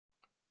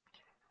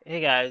Hey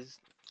guys,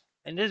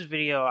 in this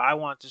video I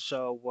want to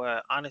show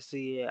what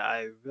honestly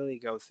I really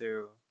go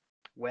through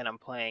when I'm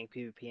playing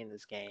PvP in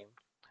this game.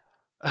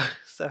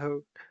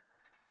 So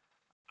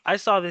I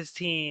saw this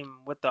team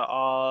with the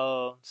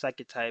all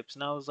psychic types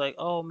and I was like,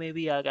 oh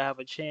maybe I have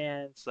a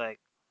chance, like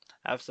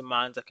I have some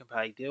mons that can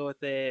probably deal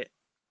with it.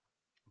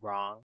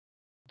 Wrong.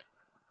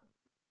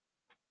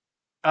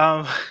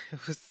 Um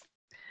it was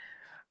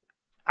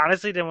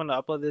honestly didn't want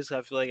to upload this 'cause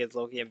I feel like it's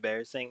low-key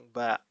embarrassing,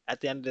 but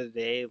at the end of the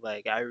day,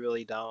 like I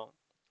really don't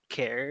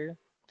care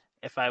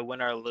if I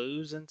win or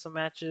lose in some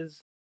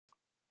matches.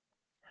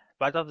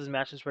 But I thought this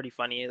match was pretty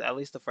funny. At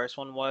least the first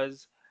one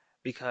was,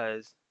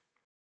 because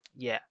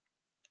yeah,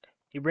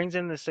 he brings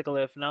in the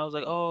Sickliff, and I was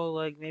like, oh,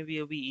 like maybe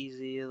it'll be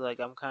easy. Like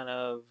I'm kind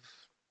of,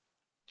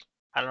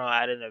 I don't know,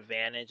 at an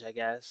advantage, I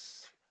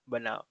guess.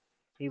 But no,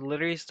 he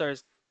literally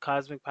starts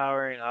cosmic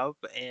powering up,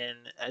 and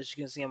as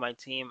you can see on my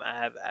team, I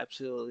have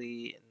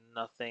absolutely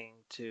nothing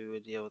to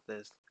deal with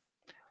this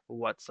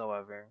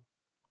whatsoever.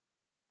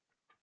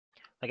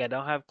 Like I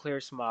don't have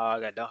clear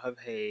smog, I don't have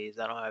haze,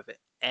 I don't have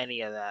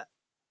any of that.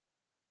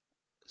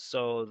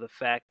 So the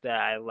fact that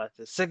I let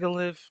the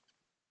Sigilyph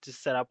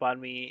just set up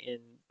on me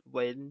and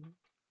win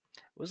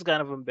was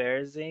kind of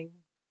embarrassing.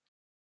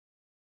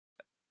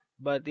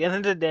 But at the end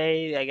of the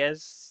day, I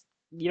guess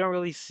you don't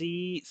really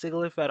see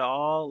Sigilyph at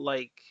all,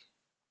 like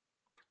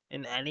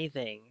in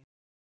anything.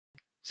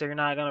 So you're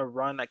not gonna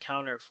run a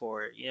counter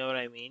for it, you know what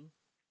I mean?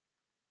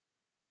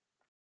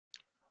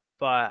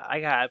 But I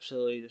got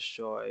absolutely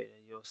destroyed,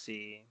 and you'll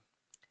see.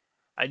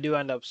 I do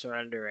end up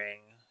surrendering,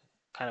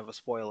 kind of a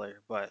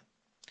spoiler, but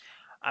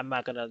I'm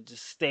not gonna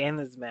just stay in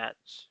this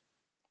match.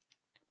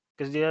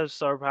 Because you have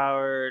star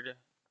powered,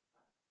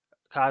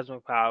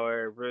 cosmic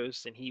power,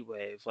 roost, and heat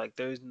wave. Like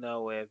there's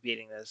no way of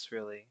beating this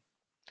really.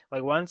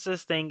 Like once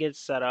this thing gets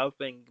set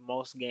up in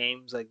most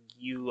games, like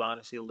you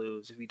honestly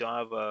lose if you don't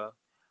have a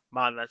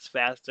mod that's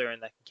faster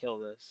and that can kill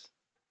this.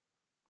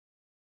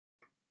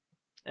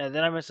 And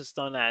then I missed a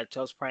stun edge.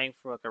 I was praying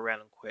for like a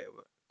random crit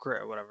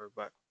or whatever,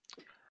 but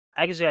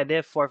actually I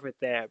did forfeit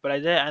there. But I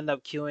did end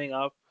up queuing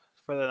up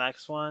for the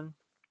next one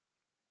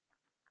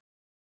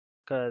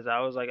because I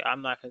was like,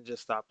 I'm not gonna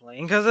just stop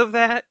playing because of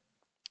that.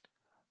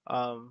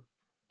 Um,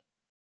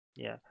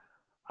 yeah.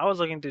 I was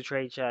looking through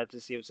trade chat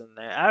to see what's in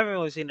there. I haven't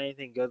really seen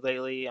anything good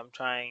lately. I'm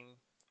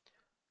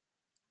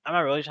not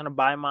really trying to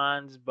buy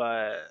mons,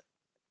 but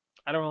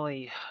I don't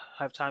really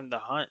have time to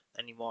hunt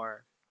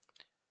anymore.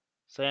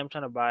 So I'm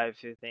trying to buy a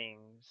few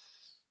things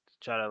to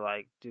try to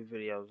like do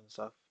videos and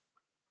stuff.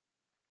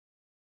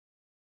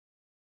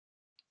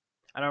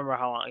 I don't remember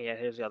how long. Yeah,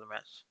 here's the other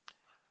match.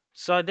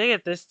 So I did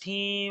get this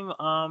team.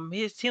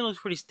 His team looks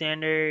pretty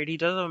standard. He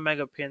does have a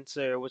Mega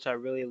Pincer, which I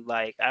really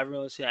like. I haven't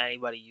really seen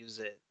anybody use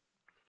it,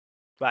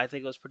 but I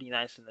think it was pretty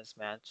nice in this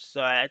match.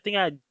 So I think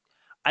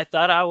I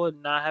thought I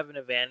would not have an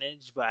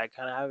advantage, but I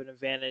kind of have an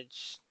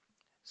advantage.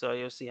 So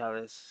you'll see how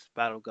this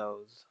battle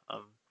goes.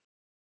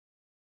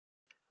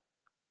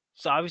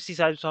 So obviously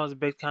Cybertron is a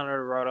big counter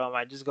to Rotom.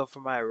 I just go for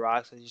my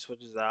rocks as he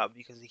switches out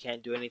because he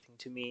can't do anything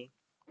to me.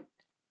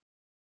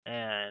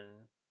 And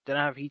then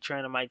I have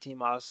Heatran on my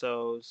team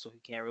also, so he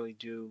can't really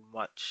do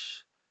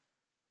much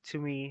to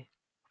me.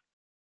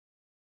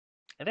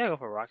 I think I go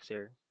for rocks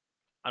here.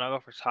 And I'll go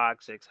for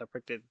Toxic. So I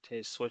predicted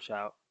his switch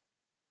out.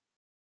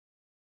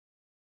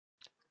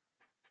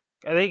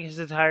 I think his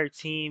entire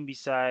team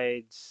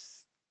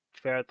besides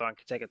Ferrothorn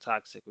can take a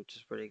Toxic, which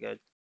is pretty good.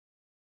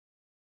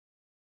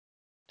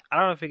 I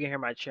don't know if you can hear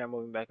my chair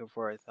moving back and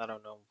forth. I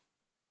don't know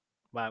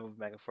why I'm moving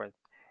back and forth.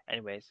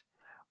 Anyways,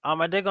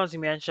 I did go into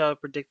Manshell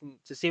predicting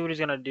to see what he's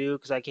gonna do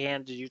because I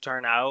can do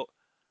U-turn out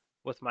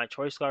with my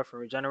Choice Scarf for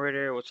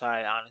Regenerator, which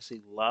I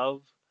honestly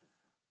love.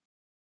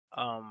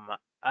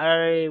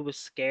 I was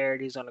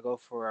scared he's gonna go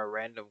for a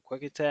random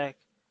quick attack,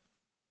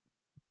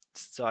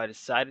 so I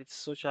decided to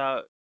switch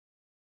out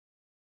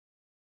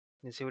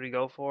and see what he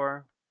go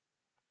for.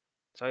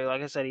 So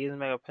like I said, he is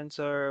Mega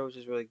Pinsir, which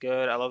is really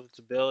good. I love its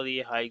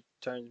ability, how he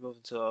turns move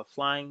into a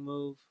flying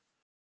move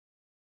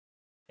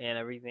and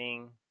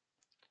everything.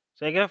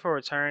 So I get for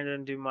return,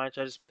 didn't do much.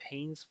 I just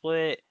pain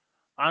split.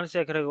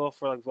 Honestly, I could have go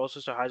for like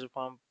Volsys or Hydro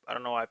Pump. I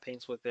don't know why I pain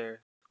split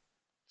there.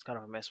 It's kind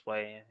of a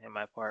misplay in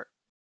my part.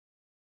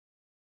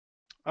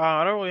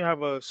 I don't really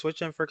have a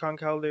switch in for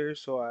Conkeldurr,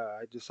 so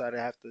I decided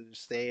I have to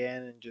just stay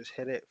in and just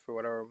hit it for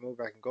whatever move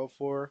I can go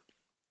for.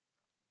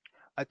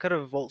 I could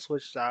have Volt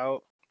switched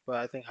out, but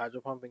I think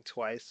Hydro Pumping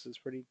twice is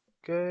pretty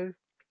good.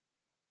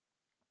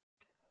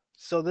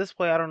 So this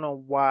play, I don't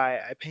know why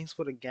I pain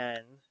split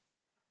again.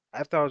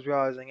 After I was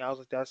realizing, I was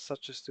like, that's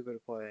such a stupid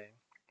play.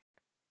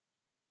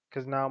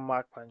 Because now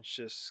Mach Punch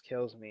just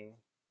kills me,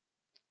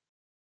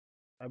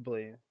 I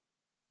believe.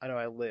 I know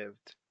I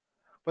lived.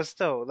 But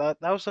still,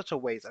 that was such a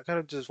waste. I could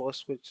have just Volt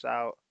switched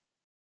out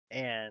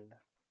and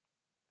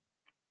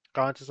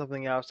gone to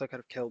something else that could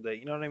have killed it.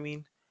 You know what I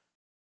mean?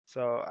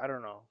 So I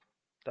don't know.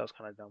 That was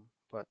kind of dumb,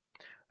 but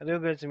I do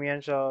good to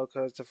Mienshao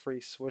because it's a free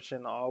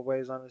switching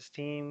always on his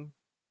team.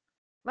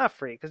 Not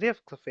free because they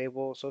have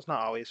Clefable, so it's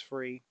not always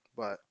free.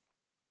 But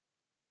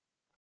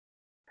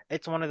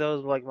It's one of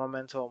those like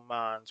memento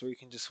mons where you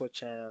can just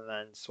switch in and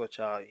then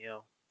switch out.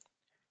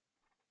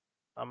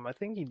 I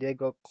think he did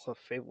go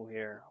Clefable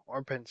here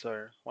or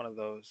Pinsir, one of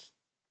those,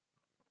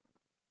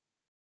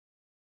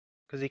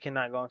 because he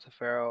cannot go into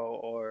Pharaoh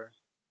or.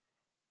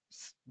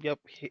 Yep,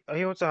 he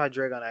went to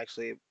Hydreigon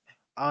actually.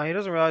 He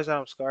doesn't realize that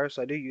I'm Scarf,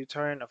 so I do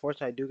U-turn.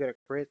 Unfortunately, I do get a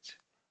crit.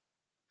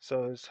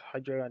 So his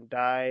Hydreigon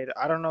died.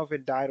 I don't know if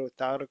it died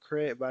without a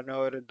crit, but I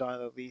know it had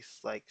done at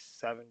least like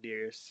 70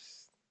 or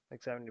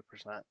like 70%.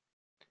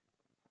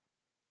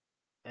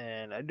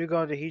 And I do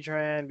go into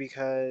Heatran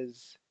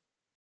because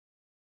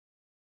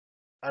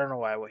I don't know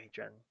why I went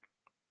Heatran.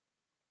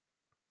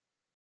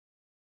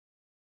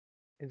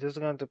 It does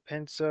go into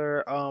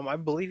Pinsir. I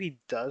believe he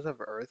does have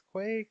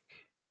Earthquake.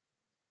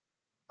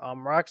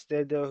 Rock's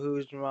dead though,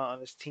 who's not on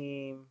his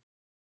team.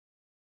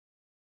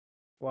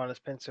 Well, on his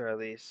Pinsir at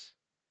least.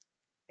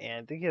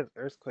 And I think he has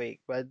Earthquake,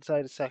 but I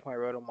decided to sack my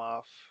Rotom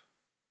off.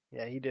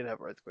 Yeah, he did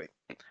have Earthquake.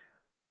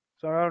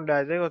 So Rotom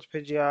dies. They go to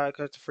Pidgeot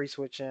because it's a free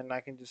switch in.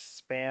 I can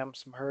just spam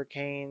some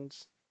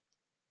Hurricanes.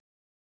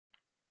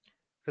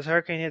 Because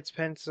Hurricane hits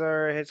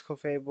Pinsir, hits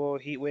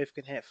Clefable, Heat Wave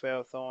can hit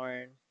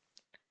Failthorn,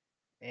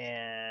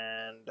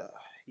 and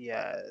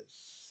yeah,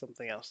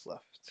 something else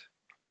left.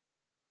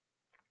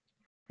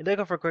 He did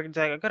go for a quick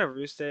attack. I could have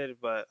roosted,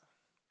 but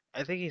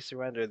I think he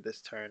surrendered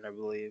this turn, I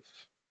believe.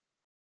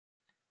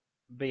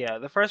 But yeah,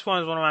 the first one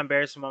was one of my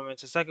embarrassing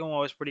moments. The second one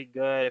was pretty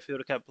good. If he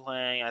would have kept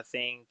playing, I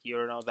think you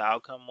would know what the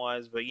outcome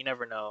was, but you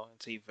never know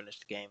until you finish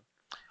the game.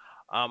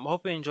 I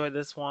hope you enjoyed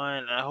this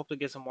one, and I hope to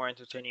get some more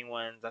entertaining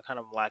ones. I'm kind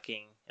of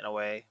lacking in a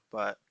way,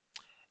 but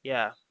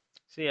yeah.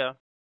 See ya.